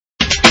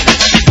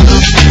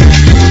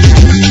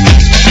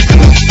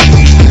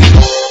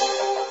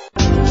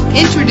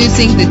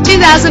Introducing the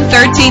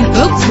 2013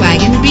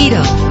 Volkswagen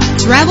Beetle.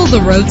 Travel the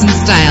roads in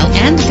style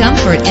and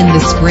comfort in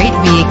this great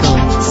vehicle.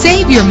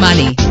 Save your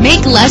money.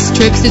 Make less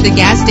trips to the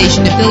gas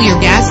station to fill your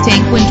gas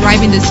tank when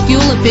driving this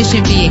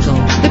fuel-efficient vehicle.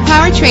 The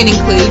powertrain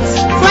includes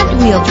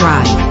front-wheel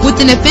drive with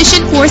an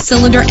efficient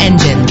 4-cylinder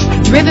engine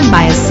driven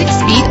by a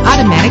 6-speed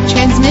automatic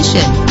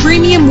transmission.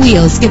 Premium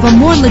wheels give a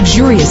more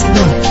luxurious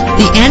look.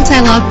 The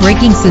anti-lock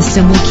braking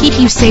system will keep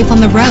you safe on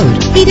the road.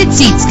 Heated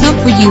seats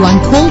comfort you on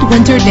cold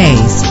winter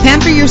days.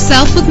 Pamper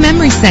yourself with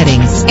memory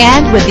settings.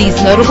 And with these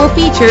notable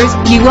features,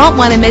 you won't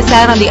want to miss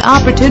out on the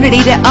opportunity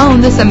to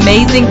own this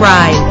amazing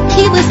ride.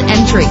 Keyless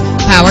entry,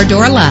 power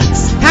door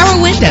locks, power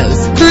windows,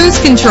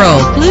 cruise control,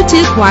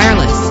 Bluetooth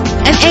wireless,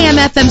 an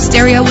AM/FM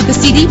stereo with a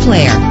CD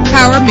player,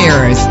 power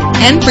mirrors.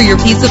 And for your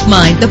peace of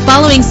mind, the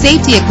following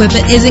safety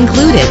equipment is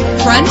included: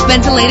 front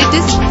ventilated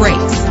disc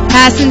brakes,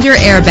 passenger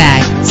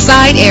airbag,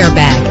 side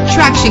airbag,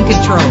 traction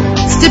control,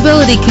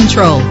 stability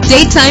control,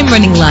 daytime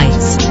running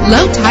lights,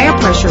 low tire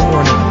pressure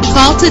warning.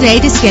 Call today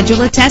to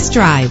schedule a test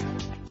drive.